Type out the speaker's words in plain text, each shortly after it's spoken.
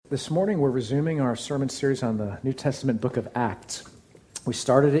This morning we're resuming our sermon series on the New Testament book of Acts. We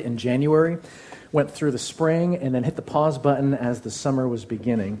started it in January, went through the spring, and then hit the pause button as the summer was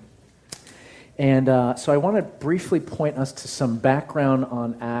beginning. And so I want to briefly point us to some background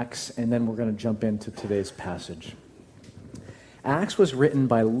on Acts, and then we're going to jump into today's passage. Acts was written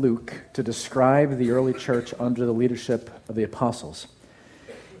by Luke to describe the early church under the leadership of the apostles.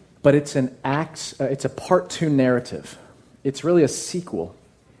 But it's it's a part 2 narrative. It's really a sequel,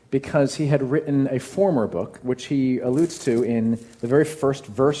 because he had written a former book, which he alludes to in the very first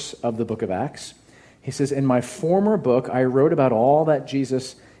verse of the book of Acts. He says, "In my former book, I wrote about all that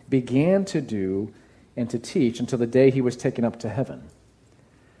Jesus began to do and to teach until the day he was taken up to heaven."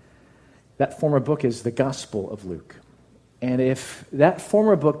 That former book is the Gospel of Luke. And if that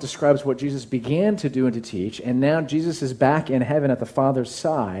former book describes what Jesus began to do and to teach, and now Jesus is back in heaven at the Father's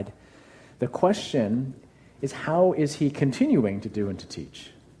side, the question is, how is he continuing to do and to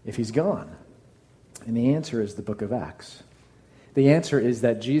teach if he's gone? And the answer is the book of Acts. The answer is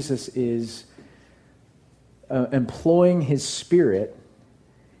that Jesus is employing his Spirit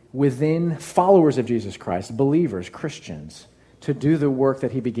within followers of Jesus Christ, believers, Christians, to do the work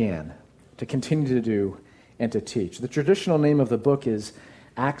that he began, to continue to do and to teach. The traditional name of the book is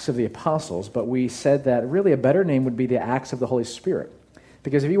Acts of the Apostles, but we said that really a better name would be the Acts of the Holy Spirit.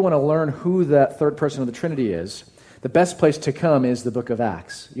 Because if you want to learn who that third person of the Trinity is, the best place to come is the book of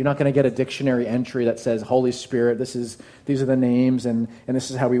Acts. You're not going to get a dictionary entry that says Holy Spirit, these are the names, and this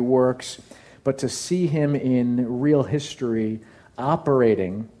is how he works. But to see him in real history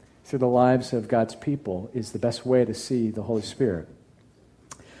operating through the lives of God's people is the best way to see the Holy Spirit.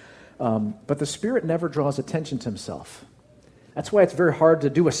 But the Spirit never draws attention to himself. That's why it's very hard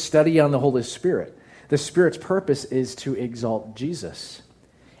to do a study on the Holy Spirit. The Spirit's purpose is to exalt Jesus.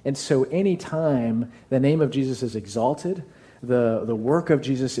 And so any time the name of Jesus is exalted, the work of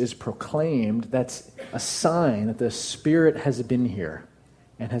Jesus is proclaimed, that's a sign that the Spirit has been here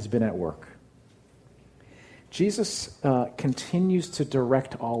and has been at work. Jesus continues to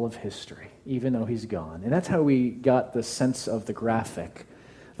direct all of history, even though he's gone. And that's how we got the sense of the graphic.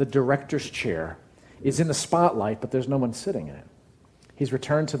 The director's chair is in the spotlight, but there's no one sitting in it. He's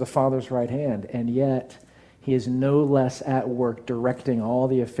returned to the Father's right hand, and yet he is no less at work directing all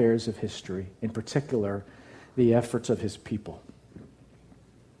the affairs of history, in particular, the efforts of his people.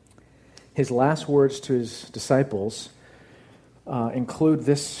 His last words to his disciples include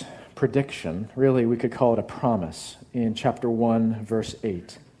this prediction. Really, we could call it a promise in chapter 1, verse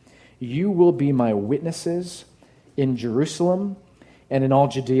 8. "You will be my witnesses in Jerusalem and in all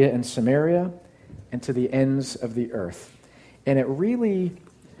Judea and Samaria and to the ends of the earth." And it really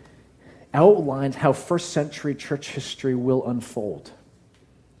outlines how first century church history will unfold.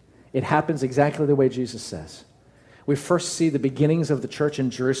 It happens exactly the way Jesus says. We first see the beginnings of the church in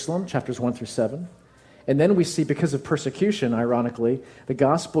Jerusalem, chapters 1 through 7. And then we see, because of persecution, ironically, the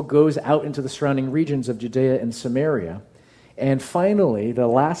gospel goes out into the surrounding regions of Judea and Samaria. And finally, the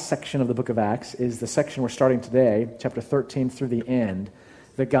last section of the book of Acts is the section we're starting today, chapter 13 through the end.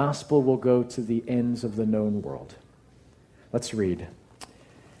 The gospel will go to the ends of the known world. Let's read.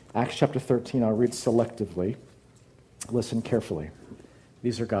 Acts chapter 13, I'll read selectively. Listen carefully.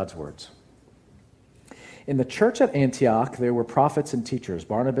 These are God's words. "In the church at Antioch, there were prophets and teachers: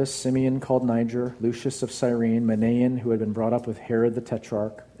 Barnabas, Simeon called Niger, Lucius of Cyrene, Manaen, who had been brought up with Herod the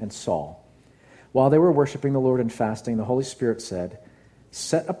Tetrarch, and Saul. While they were worshiping the Lord and fasting, the Holy Spirit said,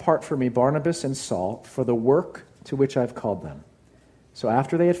 'Set apart for me Barnabas and Saul for the work to which I've called them.' So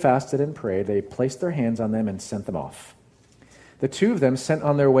after they had fasted and prayed, they placed their hands on them and sent them off. The two of them, sent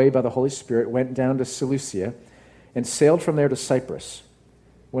on their way by the Holy Spirit, went down to Seleucia and sailed from there to Cyprus.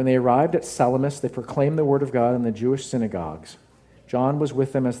 When they arrived at Salamis, they proclaimed the word of God in the Jewish synagogues. John was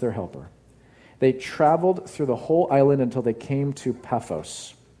with them as their helper. They traveled through the whole island until they came to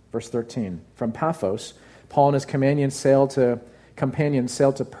Paphos." Verse 13. "From Paphos, Paul and his companions sailed to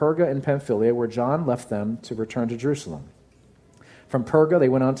Perga in Pamphylia, where John left them to return to Jerusalem. From Perga, they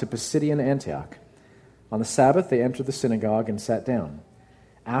went on to Pisidian Antioch. On the Sabbath, they entered the synagogue and sat down.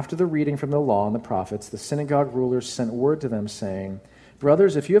 After the reading from the law and the prophets, the synagogue rulers sent word to them, saying,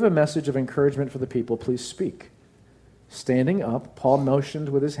 'Brothers, if you have a message of encouragement for the people, please speak.' Standing up, Paul motioned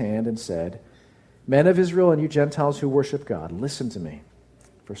with his hand and said, 'Men of Israel and you Gentiles who worship God, listen to me.'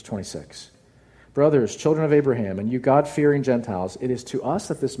 Verse 26. 'Brothers, children of Abraham, and you God-fearing Gentiles, it is to us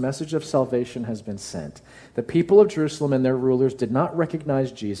that this message of salvation has been sent. The people of Jerusalem and their rulers did not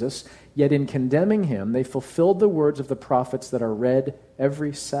recognize Jesus, yet in condemning him, they fulfilled the words of the prophets that are read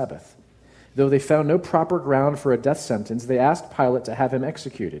every Sabbath. Though they found no proper ground for a death sentence, they asked Pilate to have him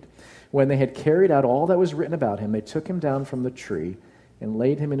executed. When they had carried out all that was written about him, they took him down from the tree and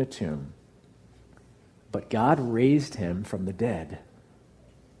laid him in a tomb. But God raised him from the dead.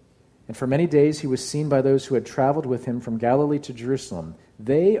 And for many days he was seen by those who had traveled with him from Galilee to Jerusalem.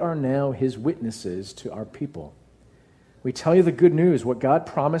 They are now his witnesses to our people. We tell you the good news. What God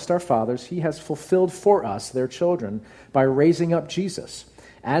promised our fathers, he has fulfilled for us, their children, by raising up Jesus.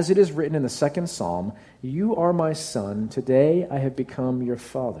 As it is written in the second psalm, you are my son, today I have become your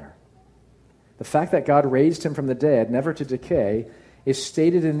father. The fact that God raised him from the dead, never to decay, is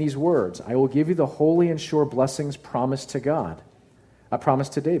stated in these words, I will give you the holy and sure blessings promised to God, a promise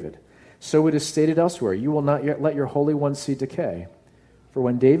to David. So it is stated elsewhere, you will not yet let your Holy One see decay. For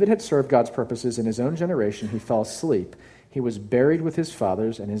when David had served God's purposes in his own generation, he fell asleep. He was buried with his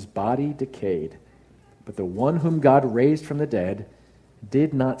fathers, and his body decayed. But the one whom God raised from the dead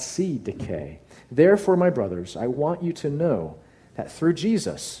did not see decay. Therefore, my brothers, I want you to know that through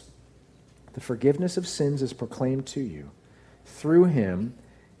Jesus, the forgiveness of sins is proclaimed to you. Through him,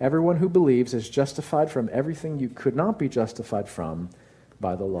 everyone who believes is justified from everything you could not be justified from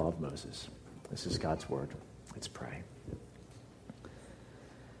by the law of Moses. This is God's word. Let's pray.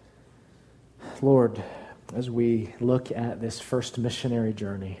 Lord, as we look at this first missionary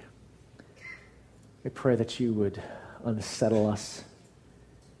journey, we pray that you would unsettle us,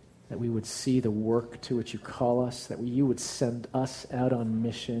 that we would see the work to which you call us, that you would send us out on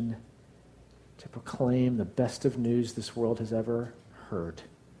mission to proclaim the best of news this world has ever heard,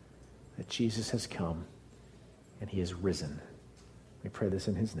 that Jesus has come and he is risen. We pray this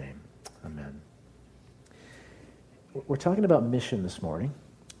in his name. Amen. We're talking about mission this morning,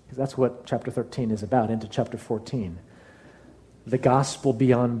 because that's what chapter 13 is about, into chapter 14. The gospel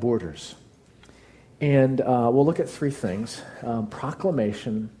beyond borders. And we'll look at three things: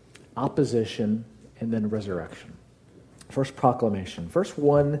 proclamation, opposition, and then resurrection. First, proclamation. Verse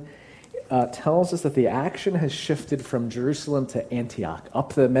 1 tells us that the action has shifted from Jerusalem to Antioch,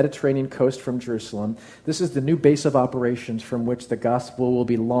 up the Mediterranean coast from Jerusalem. This is the new base of operations from which the gospel will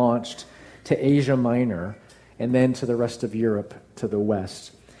be launched to Asia Minor and then to the rest of Europe to the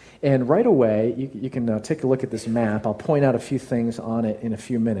west. And right away, you can take a look at this map. I'll point out a few things on it in a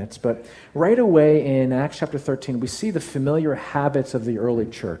few minutes. But right away in Acts chapter 13, we see the familiar habits of the early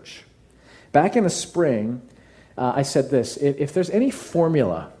church. Back in the spring, I said this: if there's any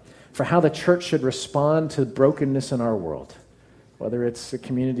formula for how the church should respond to brokenness in our world, whether it's the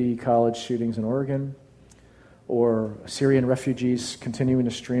community college shootings in Oregon, or Syrian refugees continuing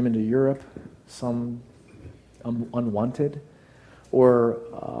to stream into Europe, some unwanted, or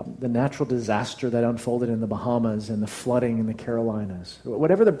the natural disaster that unfolded in the Bahamas and the flooding in the Carolinas.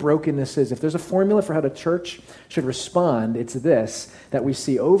 Whatever the brokenness is, if there's a formula for how the church should respond, it's this that we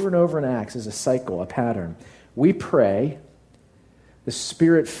see over and over in Acts as a cycle, a pattern. We pray, the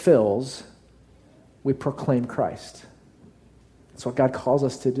Spirit fills, we proclaim Christ. That's what God calls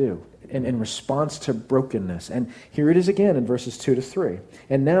us to do in response to brokenness. And here it is again in verses 2 to 3.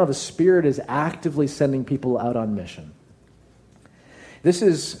 And now the Spirit is actively sending people out on mission. This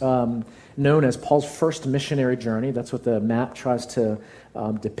is known as Paul's first missionary journey. That's what the map tries to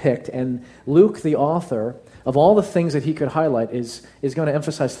depict. And Luke, the author, of all the things that he could highlight, is going to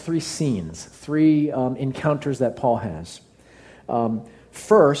emphasize three scenes, three encounters that Paul has.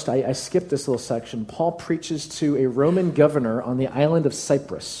 First, I skipped this little section. Paul preaches to a Roman governor on the island of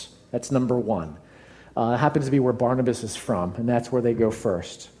Cyprus. That's number one. It happens to be where Barnabas is from, and that's where they go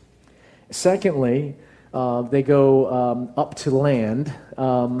first. Secondly, they go up to land,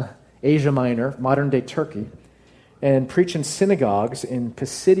 Asia Minor, modern-day Turkey, and preach in synagogues in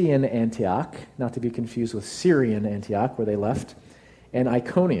Pisidian Antioch, not to be confused with Syrian Antioch, where they left, and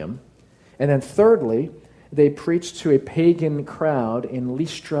Iconium. And then thirdly, they preach to a pagan crowd in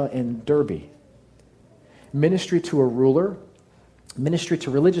Lystra and Derbe. Ministry to a ruler, ministry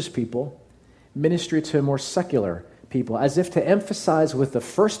to religious people, ministry to more secular people, as if to emphasize with the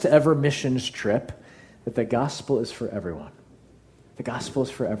first ever missions trip that the gospel is for everyone. The gospel is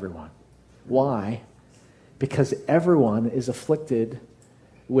for everyone. Why? Because everyone is afflicted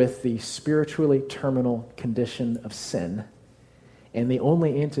with the spiritually terminal condition of sin, and the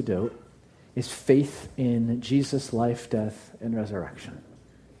only antidote is faith in Jesus' life, death, and resurrection.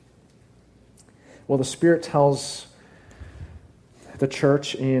 Well, the Spirit tells the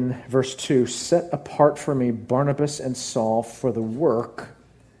church in verse 2, set apart for me Barnabas and Saul for the work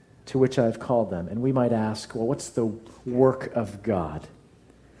to which I have called them. And we might ask, well, what's the work of God?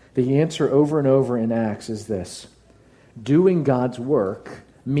 The answer over and over in Acts is this: doing God's work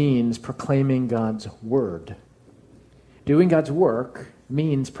means proclaiming God's word. Doing God's work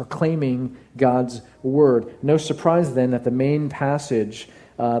means proclaiming God's word. No surprise then that the main passage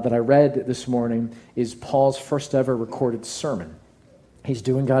that I read this morning is Paul's first ever recorded sermon. He's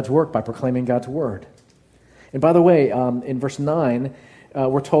doing God's work by proclaiming God's word. And by the way, in verse 9,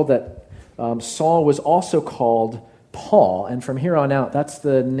 we're told that Saul was also called Paul, and from here on out, that's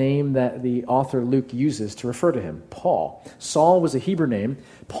the name that the author Luke uses to refer to him, Paul. Saul was a Hebrew name.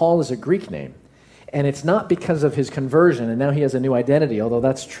 Paul is a Greek name. And it's not because of his conversion, and now he has a new identity, although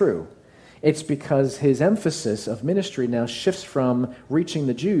that's true. It's because his emphasis of ministry now shifts from reaching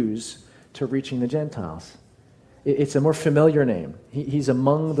the Jews to reaching the Gentiles. It's a more familiar name. He's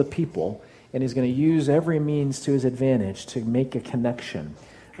among the people, and he's going to use every means to his advantage to make a connection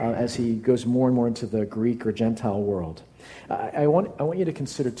as he goes more and more into the Greek or Gentile world. I want you to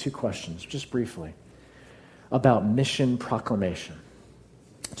consider two questions, just briefly, about mission proclamation.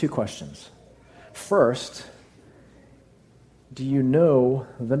 Two questions. First, do you know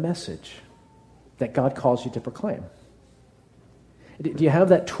the message that God calls you to proclaim? Do you have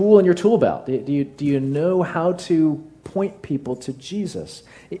that tool in your tool belt? Do you know how to point people to Jesus?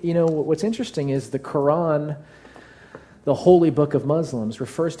 You know, what's interesting is the Quran, the holy book of Muslims,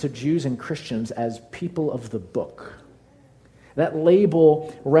 refers to Jews and Christians as people of the book. That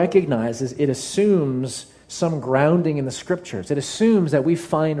label recognizes, it assumes some grounding in the scriptures. It assumes that we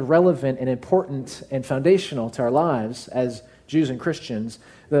find relevant and important and foundational to our lives as Jews and Christians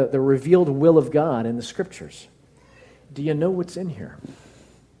the revealed will of God in the scriptures. Do you know what's in here?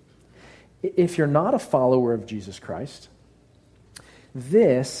 If you're not a follower of Jesus Christ,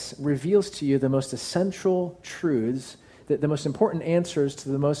 this reveals to you the most essential truths, the most important answers to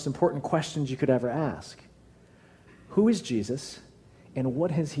the most important questions you could ever ask. Who is Jesus, and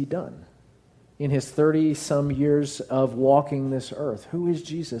what has he done in his 30-some years of walking this earth? Who is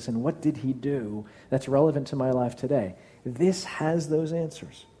Jesus, and what did he do that's relevant to my life today? This has those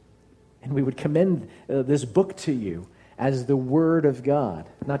answers. And we would commend this book to you as the Word of God,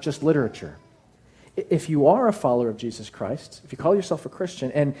 not just literature. If you are a follower of Jesus Christ, if you call yourself a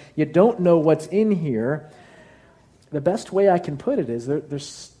Christian, and you don't know what's in here, the best way I can put it is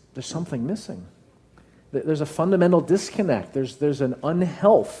there's something missing. There's a fundamental disconnect. There's an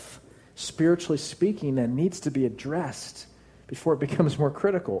unhealth, spiritually speaking, that needs to be addressed before it becomes more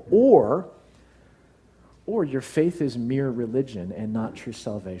critical. Or your faith is mere religion and not true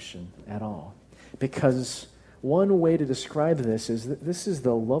salvation at all. Because one way to describe this is that this is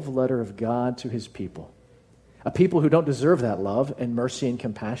the love letter of God to his people. A people who don't deserve that love and mercy and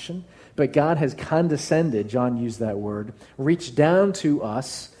compassion, but God has condescended, John used that word, reached down to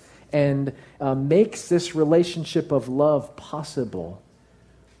us and makes this relationship of love possible.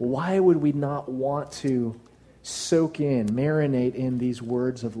 Why would we not want to soak in, marinate in these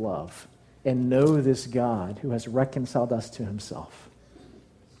words of love and know this God who has reconciled us to himself?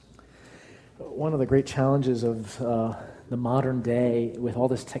 One of the great challenges of the modern day with all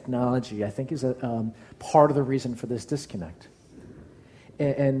this technology, I think, is a part of the reason for this disconnect.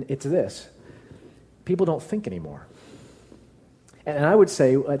 And it's this. People don't think anymore. And I would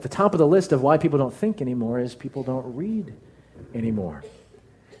say at the top of the list of why people don't think anymore is people don't read anymore.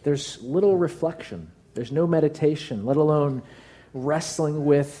 There's little reflection. There's no meditation, let alone wrestling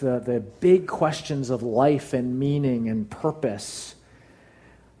with the big questions of life and meaning and purpose.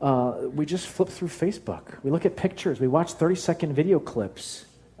 We just flip through Facebook. We look at pictures. We watch 30-second video clips.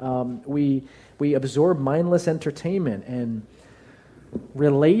 We absorb mindless entertainment, and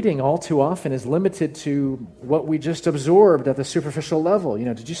relating all too often is limited to what we just absorbed at the superficial level. You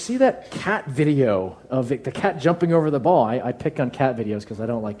know, did you see that cat video of the cat jumping over the ball? I pick on cat videos because I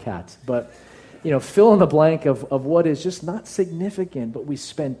don't like cats. But, you know, fill in the blank of what is just not significant, but we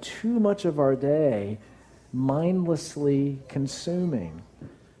spend too much of our day mindlessly consuming.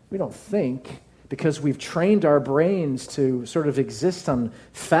 We don't think because we've trained our brains to sort of exist on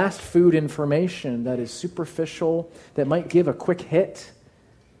fast food information that is superficial, that might give a quick hit,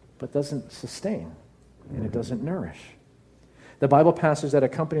 but doesn't sustain, and it doesn't nourish. The Bible passage that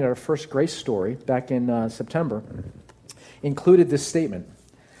accompanied our first grace story back in September included this statement: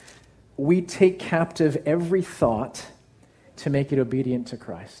 we take captive every thought to make it obedient to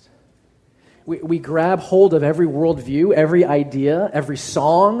Christ. We grab hold of every worldview, every idea, every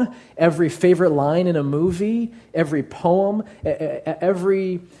song, every favorite line in a movie, every poem,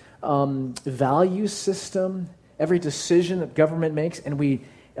 every value system, every decision that government makes, and we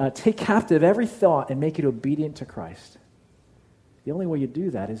take captive every thought and make it obedient to Christ. The only way you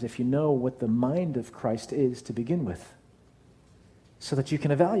do that is if you know what the mind of Christ is to begin with, so that you can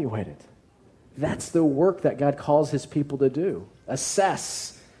evaluate it. That's the work that God calls his people to do.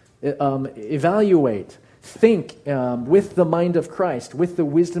 Assess, evaluate, think with the mind of Christ, with the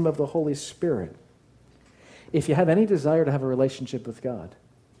wisdom of the Holy Spirit. If you have any desire to have a relationship with God,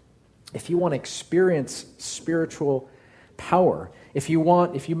 if you want to experience spiritual power.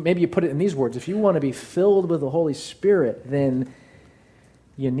 Maybe you put it in these words, if you want to be filled with the Holy Spirit, then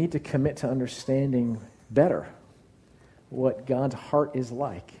you need to commit to understanding better what God's heart is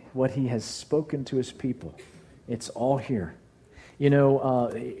like, what he has spoken to his people. It's all here.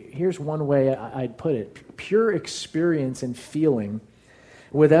 Here's one way I'd put it. Pure experience and feeling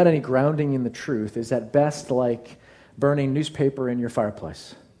without any grounding in the truth is at best like burning newspaper in your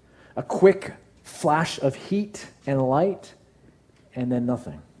fireplace. A quick flash of heat and light, and then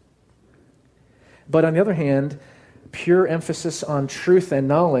nothing. But on the other hand, pure emphasis on truth and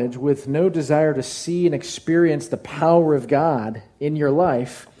knowledge with no desire to see and experience the power of God in your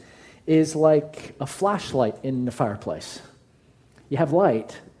life is like a flashlight in the fireplace. You have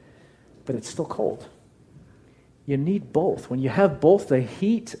light, but it's still cold. You need both. When you have both the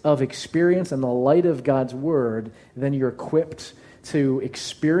heat of experience and the light of God's word, then you're equipped to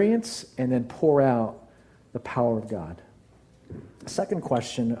experience and then pour out the power of God. Second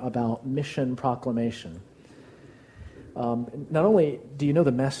question about mission proclamation. Not only do you know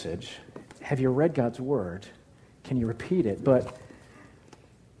the message, have you read God's word? Can you repeat it? But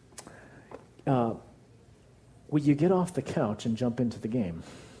will you get off the couch and jump into the game?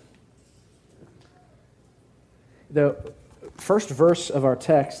 The first verse of our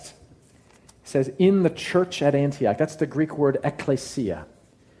text says, in the church at Antioch. That's the Greek word ekklesia.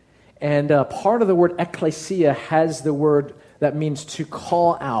 And part of the word ekklesia has the word that means to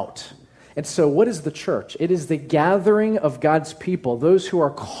call out. And so what is the church? It is the gathering of God's people, those who are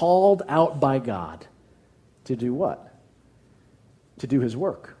called out by God to do what? To do his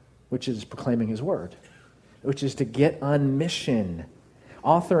work, which is proclaiming his word, which is to get on mission.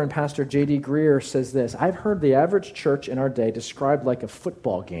 Author and pastor J.D. Greear says this, I've heard the average church in our day described like a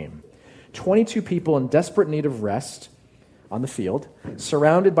football game. 22 people in desperate need of rest on the field,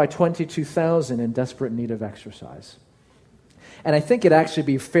 surrounded by 22,000 in desperate need of exercise. And I think it'd actually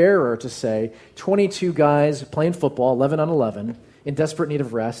be fairer to say 22 guys playing football, 11 on 11, in desperate need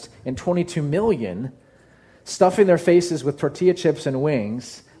of rest, and 22 million stuffing their faces with tortilla chips and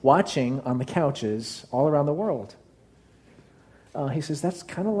wings, watching on the couches all around the world. He says, that's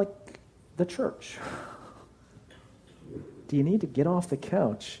kind of like the church. Do you need to get off the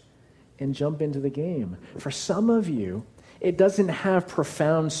couch and jump into the game? For some of you, it doesn't have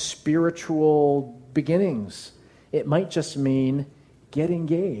profound spiritual beginnings. It might just mean get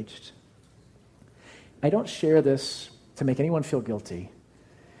engaged. I don't share this to make anyone feel guilty,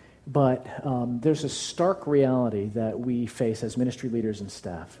 but there's a stark reality that we face as ministry leaders and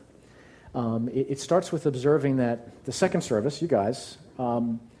staff. It starts with observing that the second service, you guys,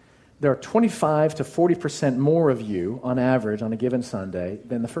 there are 25 to 40% more of you on average on a given Sunday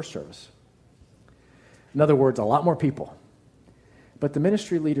than the first service. In other words, a lot more people. But the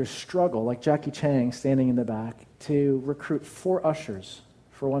ministry leaders struggle, like Jackie Chang standing in the back, to recruit 4 ushers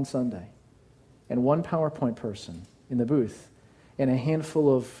for one Sunday and 1 PowerPoint person in the booth and a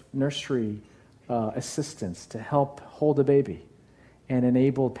handful of nursery assistants to help hold a baby and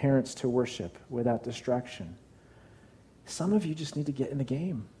enable parents to worship without distraction. Some of you just need to get in the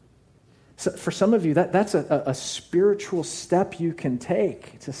game. So for some of you, that's a spiritual step you can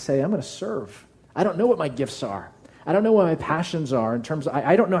take to say, I'm going to serve. I don't know what my gifts are. I don't know what my passions are in terms of,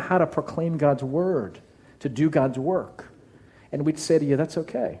 I don't know how to proclaim God's word, to do God's work. And we'd say to you, that's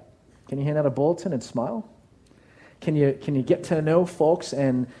okay. Can you hand out a bulletin and smile? Can you get to know folks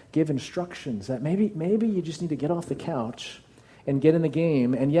and give instructions that maybe you just need to get off the couch and get in the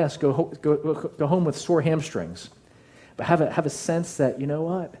game, and yes, go home with sore hamstrings, but have a sense that, you know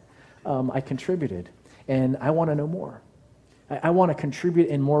what, I contributed, and I want to know more. I want to contribute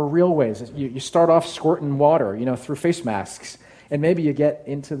in more real ways. You start off squirting water, through face masks, and maybe you get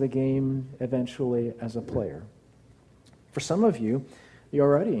into the game eventually as a player. For some of you, you're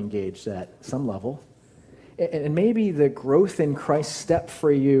already engaged at some level, and maybe the growth in Christ step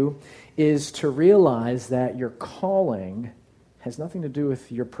for you is to realize that your calling has nothing to do with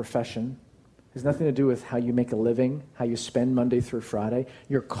your profession, has nothing to do with how you make a living, how you spend Monday through Friday.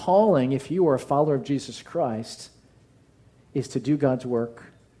 Your calling, if you are a follower of Jesus Christ, is to do God's work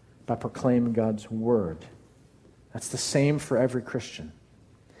by proclaiming God's word. That's the same for every Christian.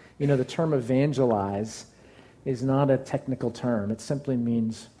 The term evangelize is not a technical term. It simply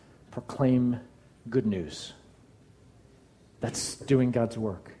means proclaim good news. That's doing God's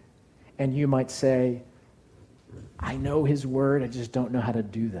work. And you might say, I know his word, I just don't know how to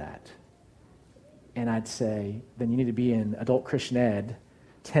do that. And I'd say, then you need to be in Adult Christian Ed,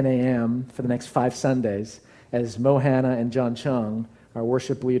 10 a.m. for the next 5 Sundays, as Mo Hanna and John Chung, our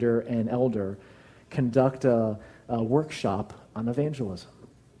worship leader and elder, conduct a workshop on evangelism.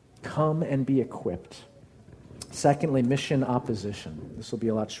 Come and be equipped. Secondly, mission opposition. This will be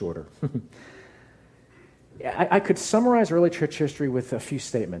a lot shorter. I could summarize early church history with a few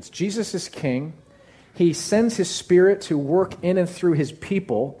statements. Jesus is king. He sends his Spirit to work in and through his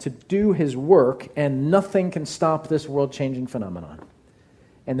people to do his work, and nothing can stop this world-changing phenomenon.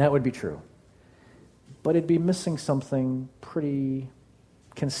 And that would be true. But it'd be missing something pretty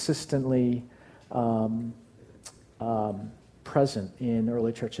consistently present in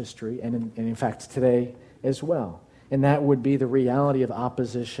early church history, and in fact today as well. And that would be the reality of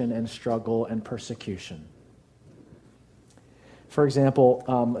opposition and struggle and persecution. For example,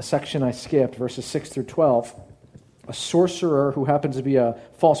 a section I skipped, verses 6 through 12, a sorcerer who happens to be a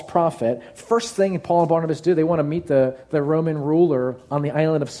false prophet, first thing Paul and Barnabas do, they want to meet the Roman ruler on the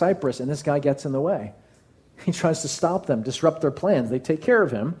island of Cyprus, and this guy gets in the way. He tries to stop them, disrupt their plans. They take care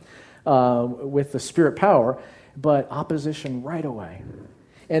of him with the Spirit power, but opposition right away.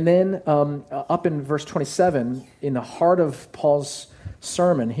 And then up in verse 27, in the heart of Paul's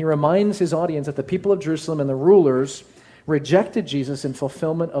sermon, he reminds his audience that the people of Jerusalem and the rulers rejected Jesus in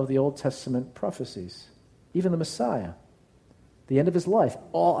fulfillment of the Old Testament prophecies. Even the Messiah, the end of his life,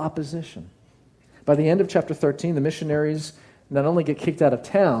 all opposition. By the end of chapter 13, the missionaries not only get kicked out of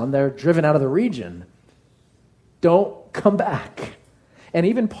town, they're driven out of the region. Don't come back. And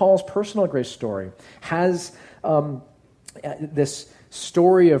even Paul's personal grace story has this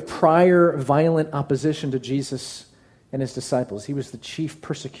story of prior violent opposition to Jesus and his disciples. He was the chief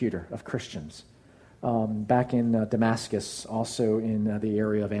persecutor of Christians back in Damascus, also in the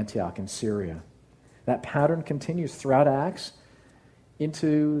area of Antioch in Syria. That pattern continues throughout Acts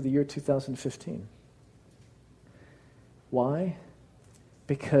into the year 2015. Why?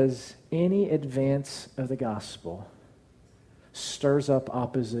 Because any advance of the gospel stirs up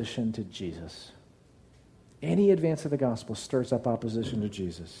opposition to Jesus. Any advance of the gospel stirs up opposition to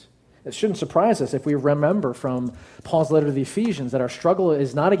Jesus. It shouldn't surprise us if we remember from Paul's letter to the Ephesians that our struggle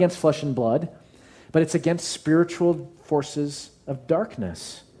is not against flesh and blood, but it's against spiritual forces of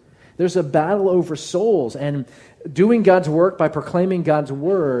darkness. There's a battle over souls, and doing God's work by proclaiming God's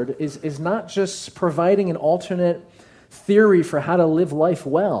word is not just providing an alternate theory for how to live life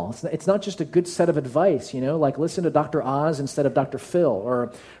well. It's not just a good set of advice, like listen to Dr. Oz instead of Dr. Phil,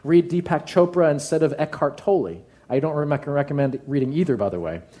 or read Deepak Chopra instead of Eckhart Tolle. I don't recommend reading either, by the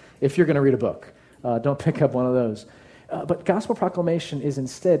way, if you're going to read a book. Don't pick up one of those. But gospel proclamation is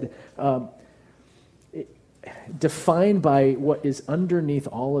instead defined by what is underneath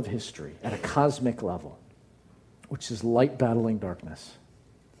all of history at a cosmic level, which is light battling darkness.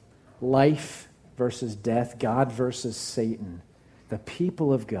 Life versus death, God versus Satan, the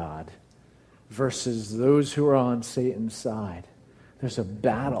people of God versus those who are on Satan's side. There's a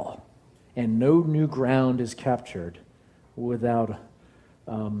battle, and no new ground is captured without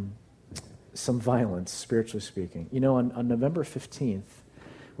some violence, spiritually speaking. On November 15th,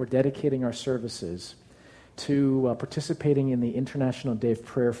 we're dedicating our services to participating in the International Day of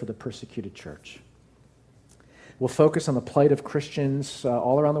Prayer for the Persecuted Church. We'll focus on the plight of Christians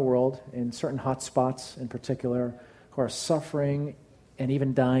all around the world, in certain hot spots in particular, who are suffering and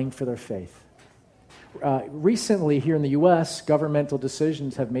even dying for their faith. Recently, here in the U.S., governmental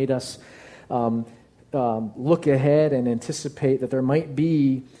decisions have made us look ahead and anticipate that there might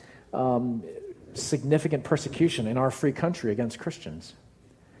be significant persecution in our free country against Christians.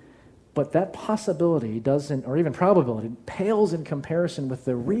 But that possibility doesn't, or even probability, pales in comparison with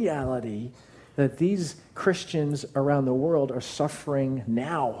the reality that these Christians around the world are suffering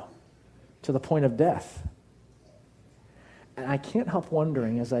now to the point of death. And I can't help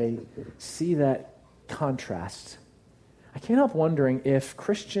wondering, as I see that contrast, I can't help wondering if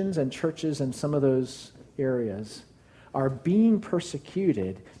Christians and churches in some of those areas are being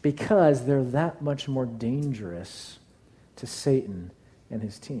persecuted because they're that much more dangerous to Satan and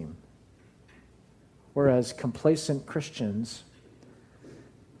his team. Whereas complacent Christians,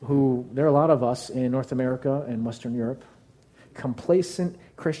 there are a lot of us in North America and Western Europe, complacent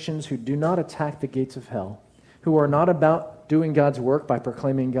Christians who do not attack the gates of hell, who are not about doing God's work by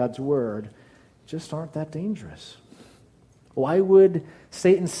proclaiming God's word, just aren't that dangerous. Why would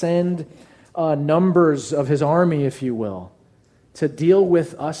Satan send numbers of his army, if you will, to deal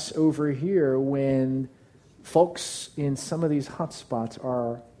with us over here when folks in some of these hot spots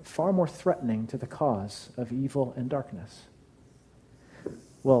are far more threatening to the cause of evil and darkness?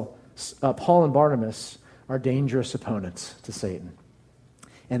 Well, Paul and Barnabas are dangerous opponents to Satan,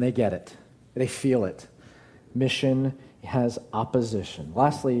 and they get it. They feel it. Mission has opposition.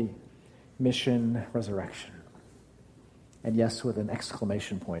 Lastly, mission resurrection. And yes, with an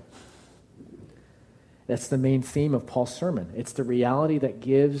exclamation point. That's the main theme of Paul's sermon. It's the reality that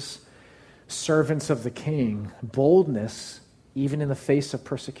gives servants of the King, boldness even in the face of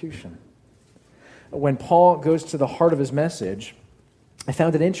persecution. When Paul goes to the heart of his message, I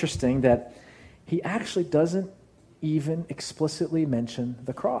found it interesting that he actually doesn't even explicitly mention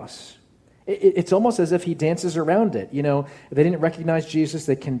the cross. It's almost as if he dances around it. You know, they didn't recognize Jesus.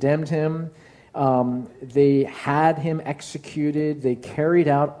 They condemned him. They had him executed. They carried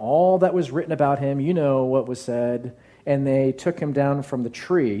out all that was written about him. You know what was said. And they took him down from the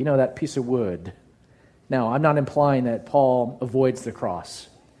tree. You know, that piece of wood. Now, I'm not implying that Paul avoids the cross.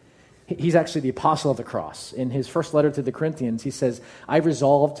 He's actually the apostle of the cross. In his first letter to the Corinthians, he says, I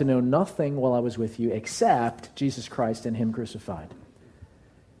resolved to know nothing while I was with you except Jesus Christ and him crucified.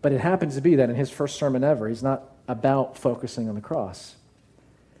 But it happens to be that in his first sermon ever, he's not about focusing on the cross.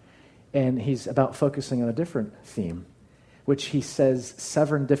 And he's about focusing on a different theme, which he says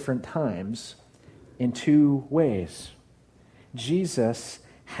 7 different times in 2 ways. Jesus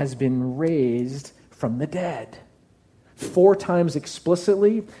has been raised from the dead. 4 times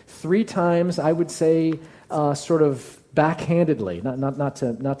explicitly, 3 times, I would say, sort of backhandedly.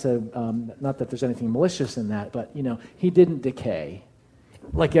 Not that there's anything malicious in that, but you know, he didn't decay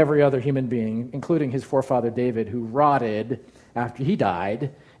like every other human being, including his forefather David, who rotted after he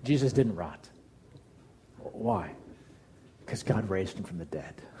died. Jesus didn't rot. Why? Because God raised him from the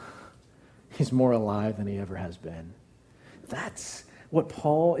dead. He's more alive than he ever has been. That's what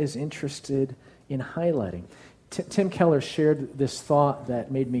Paul is interested in highlighting. Tim Keller shared this thought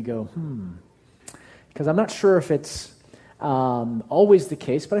that made me go, because I'm not sure if it's always the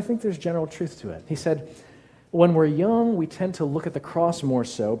case, but I think there's general truth to it. He said, when we're young, we tend to look at the cross more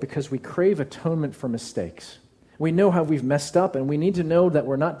so because we crave atonement for mistakes. We know how we've messed up, and we need to know that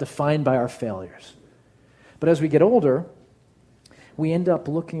we're not defined by our failures. But as we get older, we end up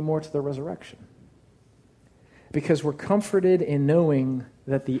looking more to the resurrection because we're comforted in knowing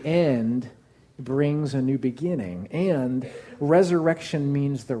that the end brings a new beginning, and resurrection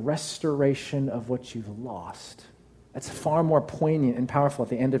means the restoration of what you've lost. That's far more poignant and powerful at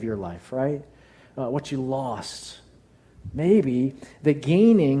the end of your life, right? What you lost. Maybe the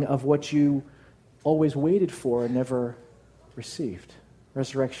gaining of what you always waited for and never received.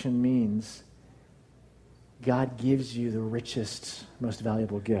 Resurrection means God gives you the richest, most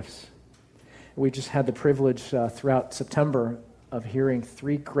valuable gifts. We just had the privilege throughout September of hearing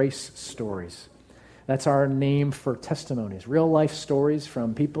 3 grace stories. That's our name for testimonies, real life stories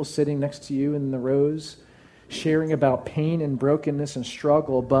from people sitting next to you in the rows, sharing about pain and brokenness and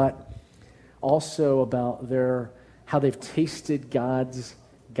struggle, but also about how they've tasted God's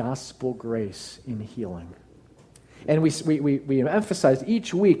gospel grace in healing. And we emphasized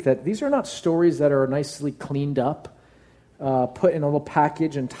each week that these are not stories that are nicely cleaned up, put in a little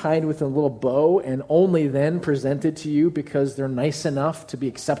package and tied with a little bow and only then presented to you because they're nice enough to be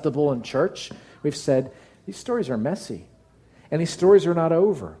acceptable in church. We've said these stories are messy and these stories are not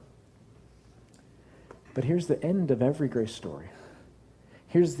over. But here's the end of every grace story.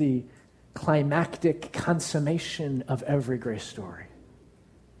 Here's the climactic consummation of every grace story.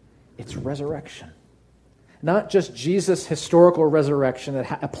 It's resurrection. Not just Jesus' historical resurrection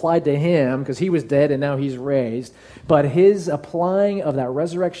that applied to him because he was dead and now he's raised, but his applying of that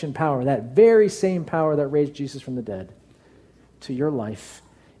resurrection power, that very same power that raised Jesus from the dead, to your life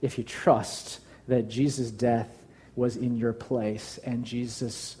if you trust that Jesus' death was in your place and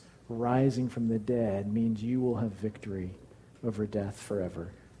Jesus rising from the dead means you will have victory over death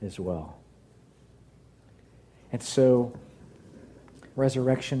forever as well. And so,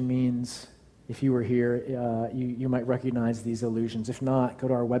 resurrection means, if you were here, you might recognize these allusions. If not, go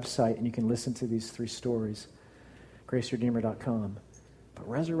to our website and you can listen to these 3 stories, graceredeemer.com. But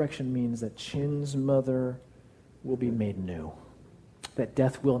resurrection means that Chin's mother will be made new, that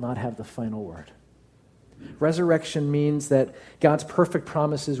death will not have the final word. Resurrection means that God's perfect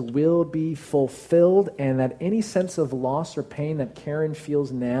promises will be fulfilled and that any sense of loss or pain that Karen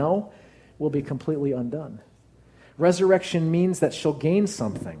feels now will be completely undone. Resurrection means that she'll gain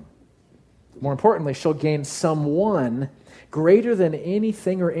something. More importantly, she'll gain someone greater than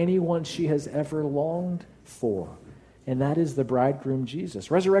anything or anyone she has ever longed for. And that is the bridegroom,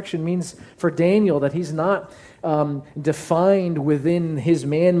 Jesus. Resurrection means for Daniel that he's not defined within his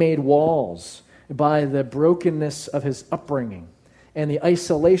man-made walls by the brokenness of his upbringing and the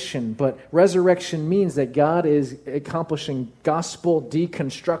isolation, but resurrection means that God is accomplishing gospel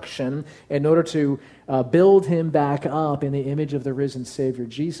deconstruction in order to build him back up in the image of the risen Savior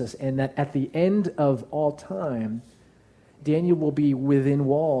Jesus, and that at the end of all time, Daniel will be within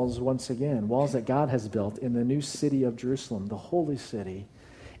walls once again, walls that God has built in the new city of Jerusalem, the holy city,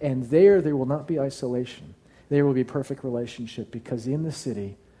 and there will not be isolation. There will be perfect relationship because in the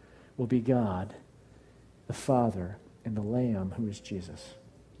city will be God, the Father, and the Lamb, who is Jesus,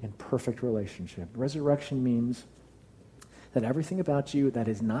 in perfect relationship. Resurrection means that everything about you that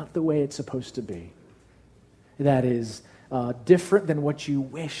is not the way it's supposed to be, that is different than what you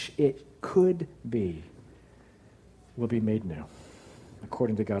wish it could be, will be made new,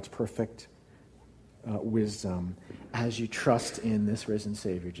 according to God's perfect wisdom, as you trust in this risen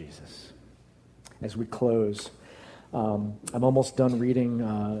Savior, Jesus. As we close, I'm almost done reading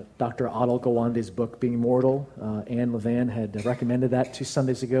Dr. Adil Gawande's book, Being Mortal. Anne Levan had recommended that 2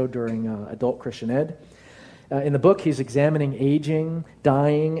 Sundays ago during Adult Christian Ed. In the book, he's examining aging,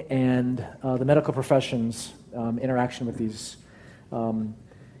 dying, and the medical profession's interaction with these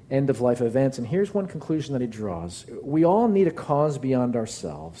end-of-life events. And here's one conclusion that he draws. We all need a cause beyond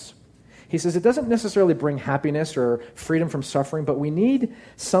ourselves. He says it doesn't necessarily bring happiness or freedom from suffering, but we need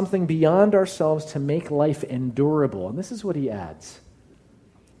something beyond ourselves to make life endurable. And this is what he adds.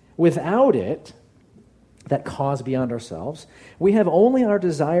 Without it, that cause beyond ourselves, we have only our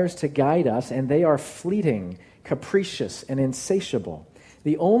desires to guide us, and they are fleeting, capricious, and insatiable.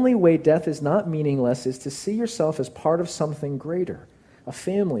 The only way death is not meaningless is to see yourself as part of something greater, a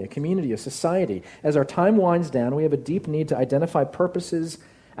family, a community, a society. As our time winds down, we have a deep need to identify purposes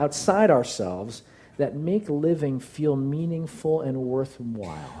outside ourselves that make living feel meaningful and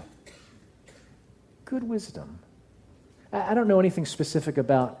worthwhile. Good wisdom. I don't know anything specific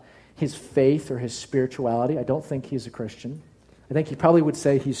about his faith or his spirituality. I don't think he's a Christian. I think he probably would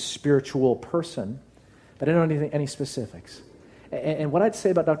say he's a spiritual person, but I don't know any specifics. And what I'd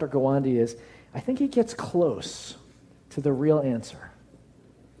say about Dr. Gawande is, I think he gets close to the real answer,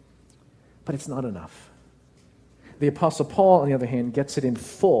 but it's not enough. The Apostle Paul, on the other hand, gets it in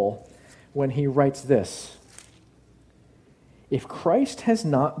full when he writes this. If Christ has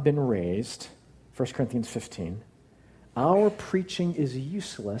not been raised, 1 Corinthians 15, our preaching is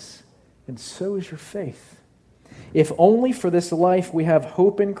useless, and so is your faith. If only for this life we have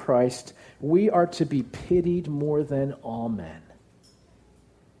hope in Christ, we are to be pitied more than all men.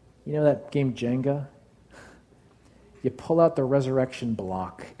 You know that game Jenga? You pull out the resurrection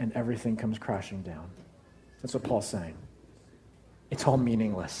block, and everything comes crashing down. That's what Paul's saying. It's all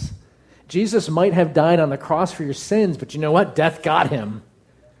meaningless. Jesus might have died on the cross for your sins, but you know what? Death got him,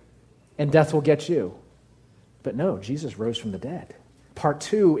 and death will get you. But no, Jesus rose from the dead. Part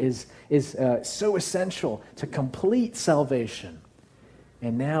 2 is so essential to complete salvation,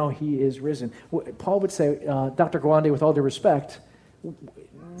 and now he is risen. Paul would say, Dr. Gawande, with all due respect,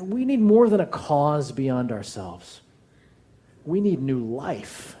 we need more than a cause beyond ourselves. We need new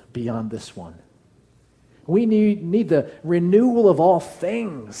life beyond this one. We need the renewal of all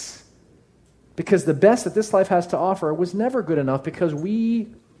things, because the best that this life has to offer was never good enough because we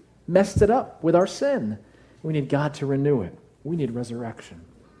messed it up with our sin. We need God to renew it. We need resurrection.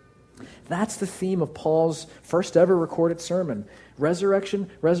 That's the theme of Paul's first ever recorded sermon. Resurrection,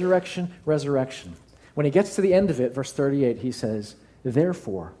 resurrection, resurrection. When he gets to the end of it, verse 38, he says,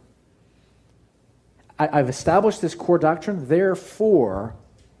 therefore, I've established this core doctrine, therefore,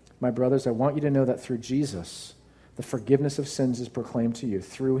 my brothers, I want you to know that through Jesus, the forgiveness of sins is proclaimed to you.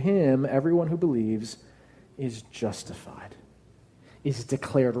 Through him, everyone who believes is justified, is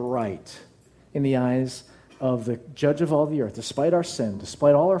declared right in the eyes of the judge of all the earth, despite our sin,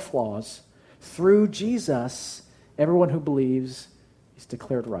 despite all our flaws. Through Jesus, everyone who believes is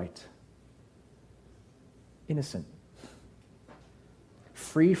declared right. Innocent.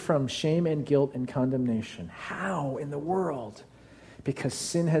 Free from shame and guilt and condemnation. How in the world? Because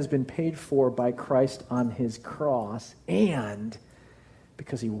sin has been paid for by Christ on his cross, and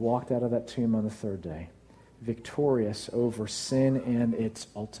because he walked out of that tomb on the third day, victorious over sin and its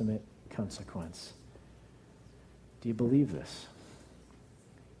ultimate consequence. Do you believe this?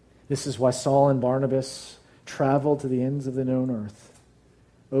 This is why Saul and Barnabas traveled to the ends of the known earth,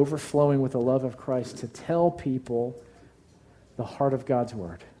 overflowing with the love of Christ to tell people the heart of God's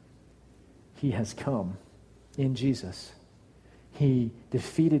word. He has come in Jesus. He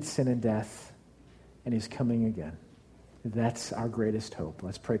defeated sin and death, and he's coming again. That's our greatest hope.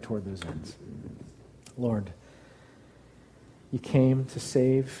 Let's pray toward those ends. Lord, you came to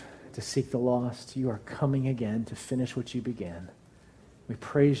save, to seek the lost. You are coming again to finish what you began. We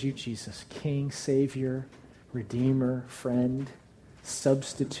praise you, Jesus, King, Savior, Redeemer, friend,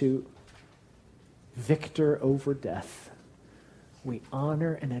 substitute, victor over death. We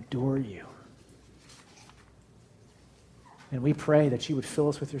honor and adore you. And we pray that you would fill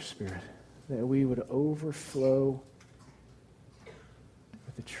us with your Spirit, that we would overflow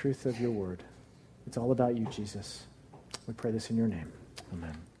with the truth of your word. It's all about you, Jesus. We pray this in your name.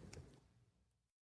 Amen.